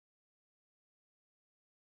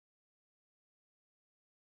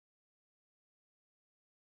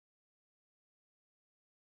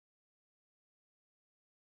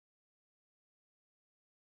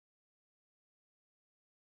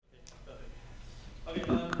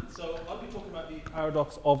So I'll be talking about the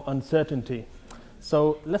paradox of uncertainty.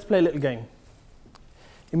 So let's play a little game.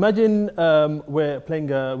 Imagine we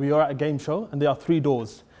are at a game show and there are 3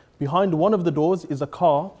 doors. Behind one of the doors is a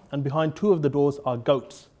car and behind 2 of the doors are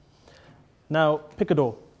goats. Now pick a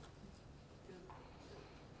door.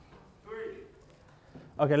 3.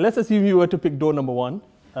 Okay, let's assume you were to pick door number 1.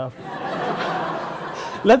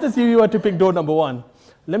 Let's assume you were to pick door number 1.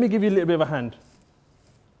 Let me give you a little bit of a hand.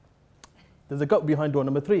 There's a goat behind door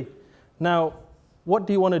number 3. Now, what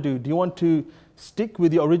do you want to do? Do you want to stick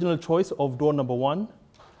with the original choice of door number 1,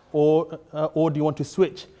 or do you want to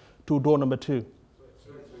switch to door number 2?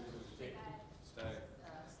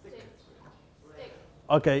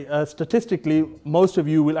 Okay, statistically, most of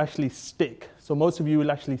you will actually stick. So most of you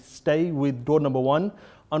will actually stay with door number 1.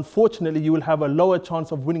 Unfortunately, you will have a lower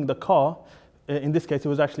chance of winning the car. In this case, it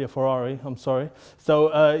was actually a Ferrari, I'm sorry.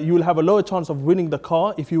 So you will have a lower chance of winning the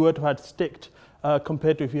car if you were to have sticked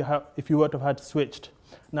compared to if you were to have had switched.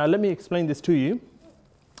 Now, let me explain this to you.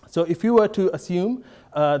 So if you were to assume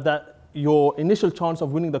that your initial chance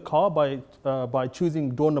of winning the car by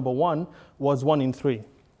choosing door number 1 was 1 in 3.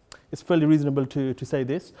 It's fairly reasonable to say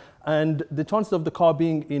this. And the chances of the car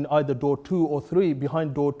being in either door 2 or 3,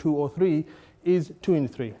 behind door 2 or 3, is 2 in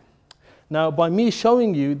 3. Now, by me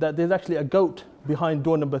showing you that there's actually a goat behind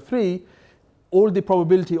door number 3, all the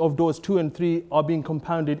probability of doors 2 and 3 are being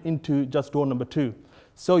compounded into just door number 2.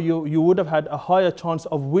 So you would have had a higher chance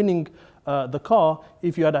of winning the car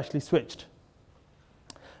if you had actually switched.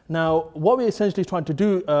 Now, what we're essentially trying to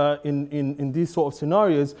do in these sort of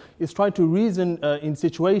scenarios is try to reason in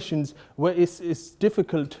situations where it's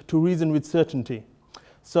difficult to reason with certainty.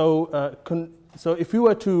 So if you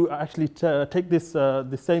were to actually take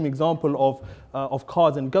the same example of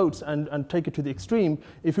cars and goats and take it to the extreme,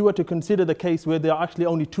 if you were to consider the case where there are actually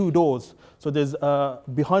only 2 doors, so there's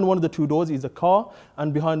behind one of the 2 doors is a car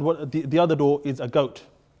and behind the other door is a goat.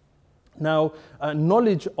 Now,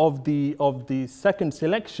 knowledge of the second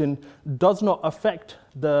selection does not affect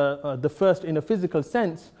the first in a physical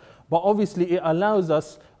sense, but obviously it allows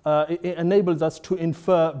us, it enables us to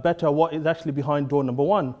infer better what is actually behind door number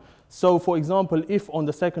 1. So, for example, if on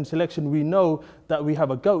the second selection we know that we have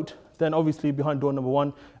a goat, then obviously behind door number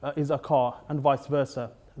 1 is a car, and vice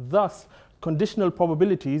versa. Thus, conditional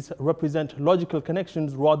probabilities represent logical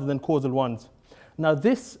connections rather than causal ones. Now,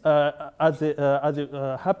 this, as it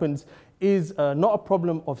happens, is not a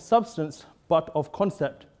problem of substance, but of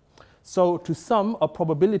concept. So, to some, a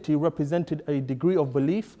probability represented a degree of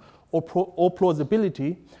belief or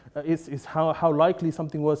plausibility is how likely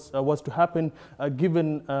something was to happen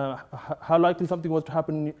given how likely something was to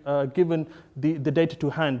happen given the data to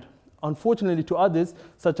hand. Unfortunately, to others,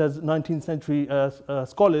 such as 19th century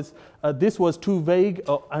scholars, this was too vague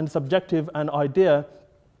and subjective an idea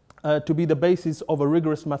to be the basis of a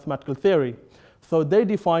rigorous mathematical theory. So they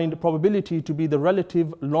defined probability to be the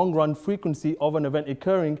relative long-run frequency of an event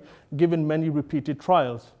occurring given many repeated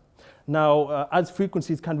trials. Now, as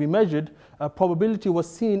frequencies can be measured, probability was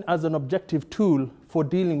seen as an objective tool for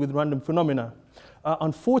dealing with random phenomena.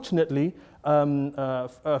 Unfortunately,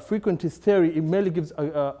 frequentist theory, it merely gives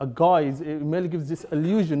a guise, it merely gives this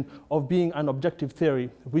illusion of being an objective theory,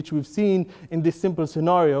 which we've seen in this simple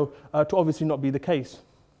scenario to obviously not be the case.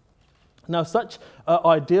 Now, such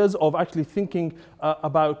ideas of actually thinking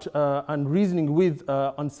about and reasoning with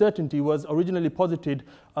uncertainty was originally posited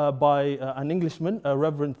by an Englishman,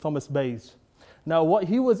 Reverend Thomas Bayes. Now, what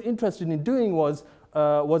he was interested in doing was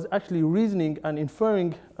actually reasoning and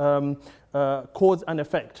inferring cause and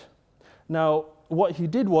effect. Now, what he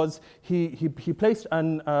did was he placed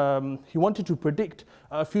and he wanted to predict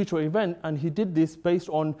a future event, and he did this based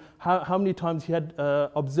on how many times he had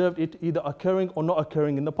observed it either occurring or not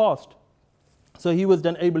occurring in the past. So he was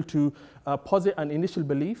then able to posit an initial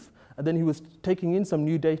belief, and then he was taking in some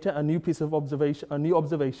new data, a new piece of observation, a new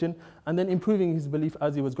observation, and then improving his belief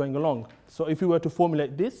as he was going along. So if we were to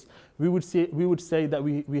formulate this, we would say that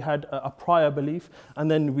we had a prior belief, and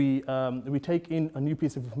then we take in a new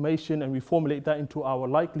piece of information and we formulate that into our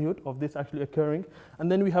likelihood of this actually occurring, and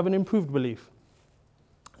then we have an improved belief.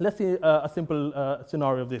 Let's see a simple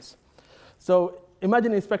scenario of this. So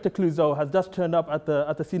imagine Inspector Clouseau has just turned up at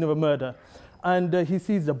the scene of a murder, and he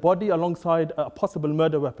sees a body alongside a possible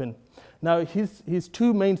murder weapon. Now, his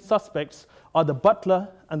 2 main suspects are the butler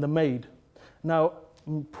and the maid. Now,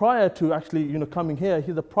 prior to actually coming here, he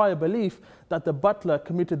has a prior belief that the butler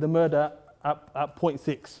committed the murder at point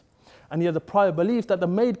 6. And he has a prior belief that the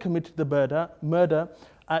maid committed the murder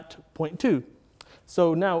at point 2.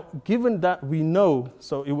 So now, given that we know,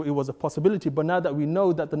 so it was a possibility, but now that we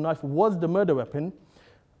know that the knife was the murder weapon,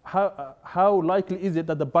 how likely is it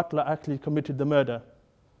that the butler actually committed the murder?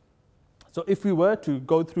 So if we were to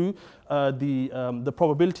go through the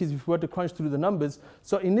probabilities, if we were to crunch through the numbers,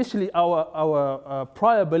 so initially our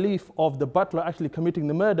prior belief of the butler actually committing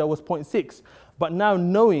the murder was 0.6. But now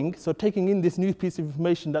knowing, so taking in this new piece of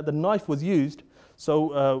information that the knife was used,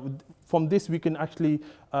 so from this we can actually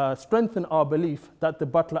strengthen our belief that the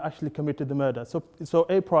butler actually committed the murder. So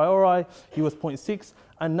a priori he was 0.6,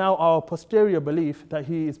 and now our posterior belief that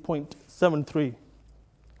he is 0.73.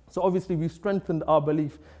 So obviously we've strengthened our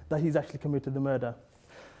belief that he's actually committed the murder.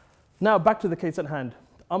 Now back to the case at hand.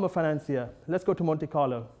 I'm a financier. Let's go to Monte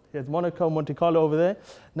Carlo. Here's Monaco, Monte Carlo over there.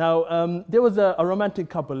 Now there was a romantic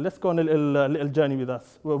couple. Let's go on a little journey with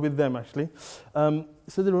us, well, with them actually.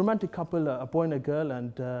 So the romantic couple, a boy and a girl,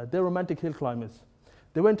 and they're romantic hill climbers.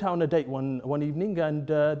 They went out on a date one evening, and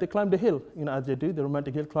they climbed a hill, as they do, the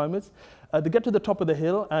romantic hill climbers. They get to the top of the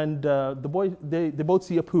hill, and they both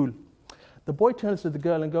see a pool. The boy turns to the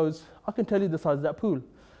girl and goes, "I can tell you the size of that pool."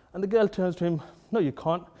 And the girl turns to him, "No, you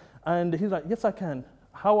can't." And he's like, "Yes, I can.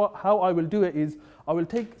 How I will do it is I will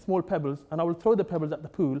take small pebbles and I will throw the pebbles at the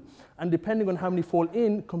pool, and depending on how many fall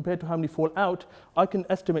in compared to how many fall out, I can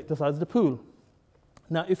estimate the size of the pool."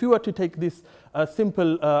 Now, if you were to take this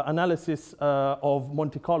simple analysis of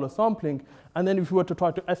Monte Carlo sampling, and then if you were to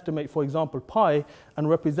try to estimate, for example, pi, and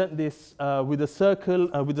represent this with a circle,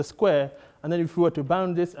 with a square, and then if we were to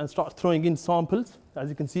bound this and start throwing in samples, as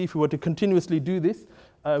you can see, if we were to continuously do this,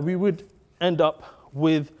 we would end up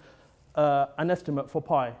with an estimate for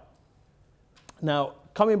pi. Now,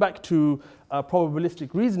 coming back to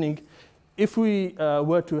probabilistic reasoning, if we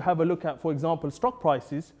were to have a look at, for example, stock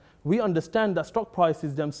prices, we understand that stock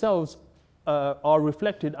prices themselves are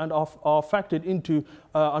reflected and are factored into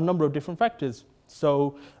a number of different factors.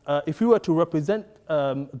 So if we were to represent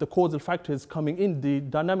the causal factors coming in, the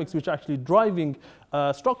dynamics which are actually driving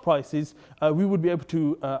stock prices, we would be able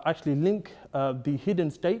to actually link the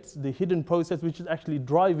hidden states, the hidden process which is actually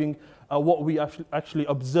driving what we actually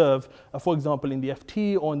observe, for example, in the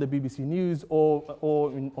FT or in the BBC News or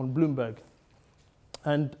on Bloomberg,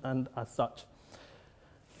 and as such.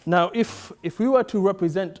 Now, if we were to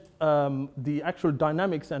represent the actual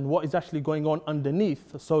dynamics and what is actually going on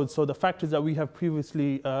underneath, so the factors that we have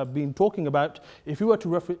previously been talking about, if we were to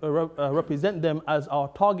represent them as our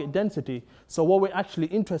target density, so what we're actually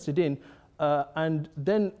interested in, and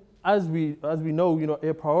then as we know,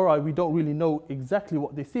 a priori, we don't really know exactly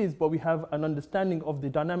what this is, but we have an understanding of the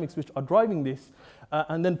dynamics which are driving this,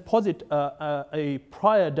 and then posit a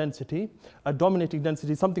prior density, a dominating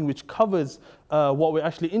density, something which covers what we're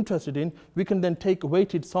actually interested in. We can then take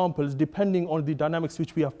weighted samples depending on the dynamics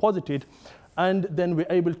which we have posited, and then we're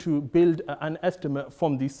able to build an estimate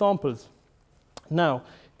from these samples. Now,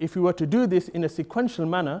 if we were to do this in a sequential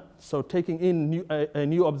manner, so taking in a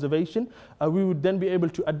new observation, we would then be able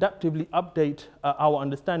to adaptively update our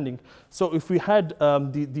understanding. So if we had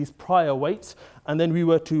these prior weights, and then we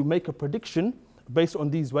were to make a prediction based on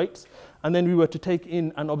these weights, and then we were to take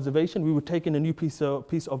in an observation, we would take in a new piece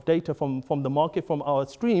of data from the market, from our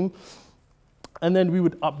stream, and then we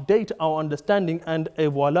would update our understanding, and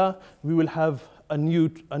voila, we will have a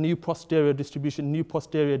new posterior distribution, new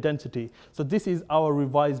posterior density. So this is our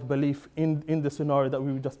revised belief in the scenario that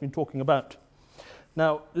we've just been talking about.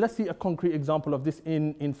 Now, let's see a concrete example of this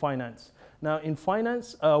in finance. Now, in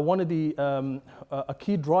finance, one of the a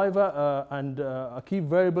key driver and a key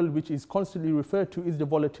variable which is constantly referred to is the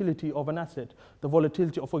volatility of an asset, the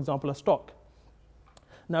volatility of, for example, a stock.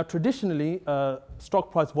 Now, traditionally, stock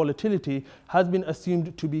price volatility has been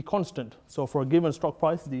assumed to be constant. So for a given stock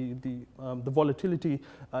price, the volatility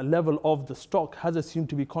level of the stock has assumed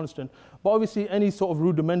to be constant. But obviously, any sort of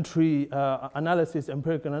rudimentary analysis,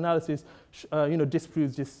 empirical analysis,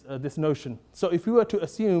 disproves this notion. So if we were to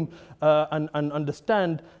assume and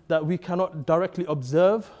understand that we cannot directly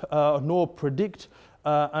observe nor predict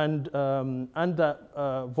and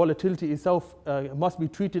that volatility itself must be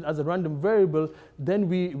treated as a random variable, then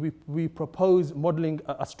we propose modeling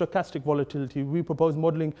a stochastic volatility. We propose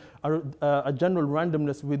modeling a general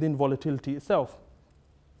randomness within volatility itself.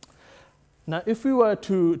 Now, if we were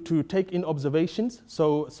to take in observations,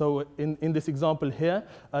 so in this example here,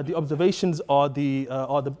 the observations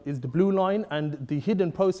is the blue line, and the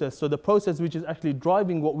hidden process, so the process which is actually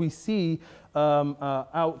driving what we see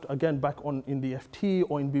out again back in the FT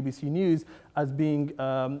or in BBC News as being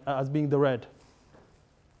the red.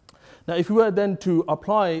 Now, if we were then to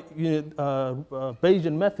apply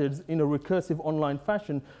Bayesian methods in a recursive online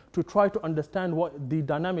fashion to try to understand what the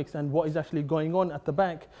dynamics and what is actually going on at the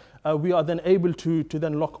back, we are then able to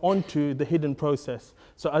then lock onto the hidden process.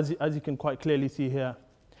 So as you can quite clearly see here.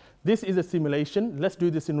 This is a simulation. Let's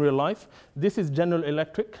do this in real life. This is General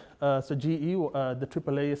Electric, so GE, the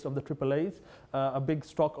AAA's of the AAA's, a big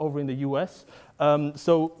stock over in the US.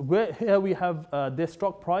 So here we have their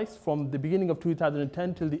stock price from the beginning of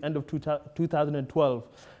 2010 till the end of 2012.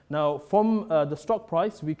 Now, from the stock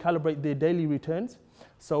price, we calibrate their daily returns,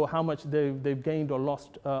 so how much they've gained or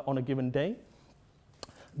lost on a given day.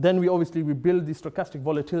 Then we build the stochastic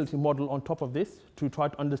volatility model on top of this to try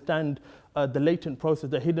to understand the latent process,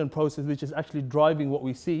 the hidden process, which is actually driving what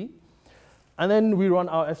we see. And then we run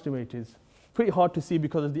our estimators. Pretty hard to see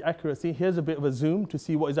because of the accuracy. Here's a bit of a zoom to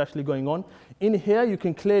see what is actually going on. In here, you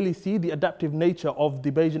can clearly see the adaptive nature of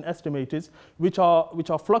the Bayesian estimators, which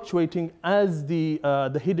are fluctuating as the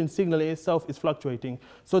hidden signal itself is fluctuating.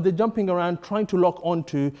 So they're jumping around, trying to lock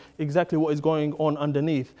onto exactly what is going on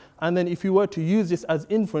underneath. And then if you were to use this as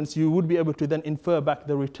inference, you would be able to then infer back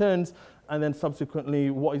the returns, and then subsequently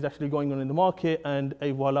what is actually going on in the market, and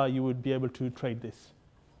voila, you would be able to trade this.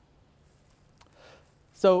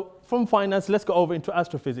 So from finance, let's go over into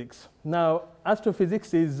astrophysics. Now,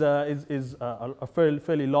 astrophysics is a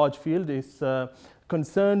fairly large field. It's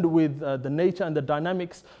concerned with the nature and the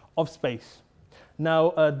dynamics of space.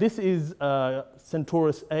 Now, this is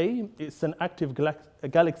Centaurus A. It's an active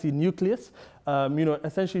galaxy nucleus,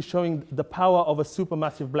 essentially showing the power of a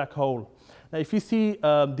supermassive black hole. Now, if you see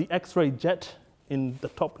the X-ray jet in the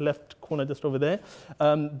top left corner just over there,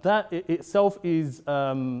 that itself is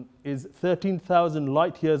 13,000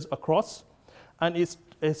 light years across, and it's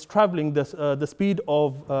traveling the speed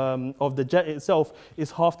of the jet itself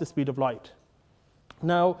is half the speed of light.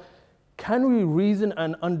 Now, can we reason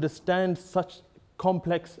and understand such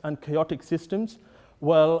complex and chaotic systems?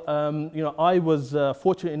 Well, I was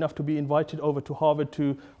fortunate enough to be invited over to Harvard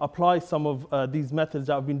to apply some of these methods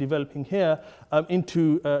that I've been developing here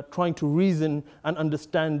into trying to reason and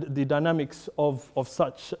understand the dynamics of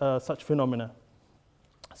such phenomena.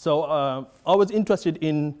 So I was interested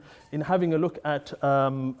in having a look at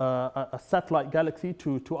a satellite galaxy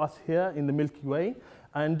to us here in the Milky Way,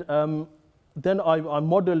 and then I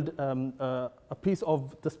modeled a piece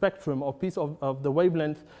of the spectrum, or a piece of the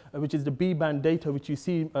wavelength, which is the B-band data, which you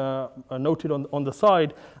see noted on the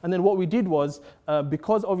side. And then what we did was,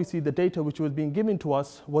 because obviously the data which was being given to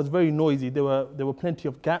us was very noisy, there were plenty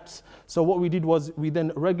of gaps. So what we did was we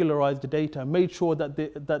then regularized the data, made sure that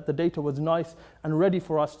the data was nice and ready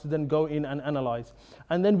for us to then go in and analyze.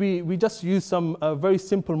 And then we just used some very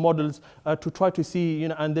simple models to try to see,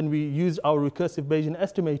 and then we used our recursive Bayesian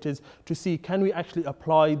estimators to see, can we actually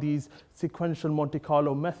apply these sequential Monte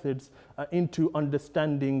Carlo methods into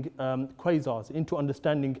understanding quasars, into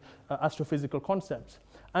understanding astrophysical concepts.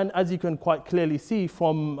 And as you can quite clearly see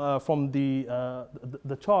from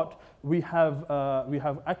the chart, we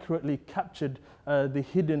have accurately captured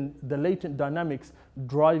the latent dynamics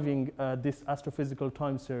driving this astrophysical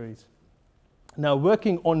time series. Now,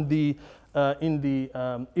 working on in the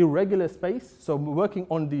irregular space, so working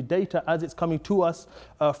on the data as it's coming to us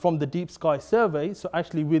from the Deep Sky survey, so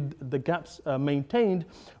actually with the gaps maintained,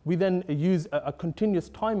 we then use a continuous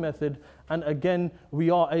time method, and again we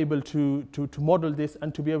are able to model this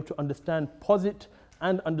and to be able to understand posit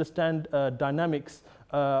and understand dynamics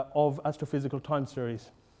of astrophysical time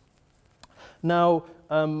series. Now,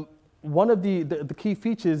 one of the key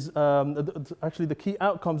features, actually the key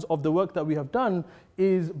outcomes of the work that we have done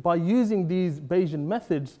is by using these Bayesian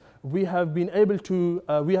methods, we have been able to,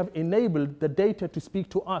 we have enabled the data to speak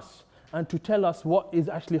to us and to tell us what is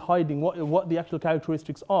actually hiding, what the actual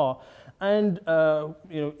characteristics are. And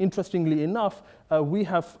interestingly enough, we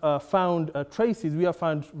have found traces, we have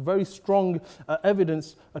found very strong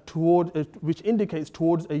evidence which indicates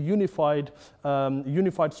towards a unified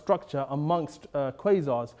structure amongst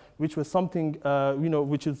quasars, which was something,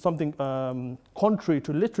 which is something contrary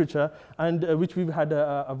to literature, and which we've had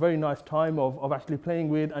a very nice time of actually playing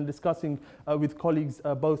with and discussing with colleagues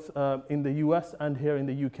both in the US and here in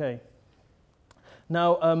the UK.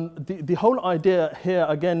 Now, the whole idea here,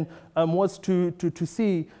 again, was to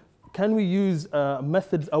see, can we use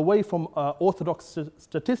methods away from orthodox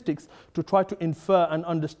statistics to try to infer and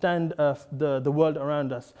understand the world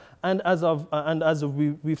around us? And as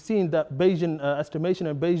we've seen that Bayesian estimation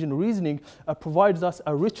and Bayesian reasoning provides us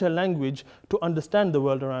a richer language to understand the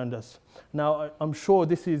world around us. Now, I'm sure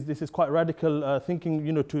this is quite radical thinking,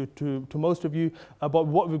 to most of you. But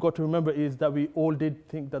what we've got to remember is that we all did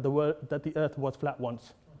think that the Earth was flat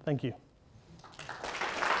once. Thank you.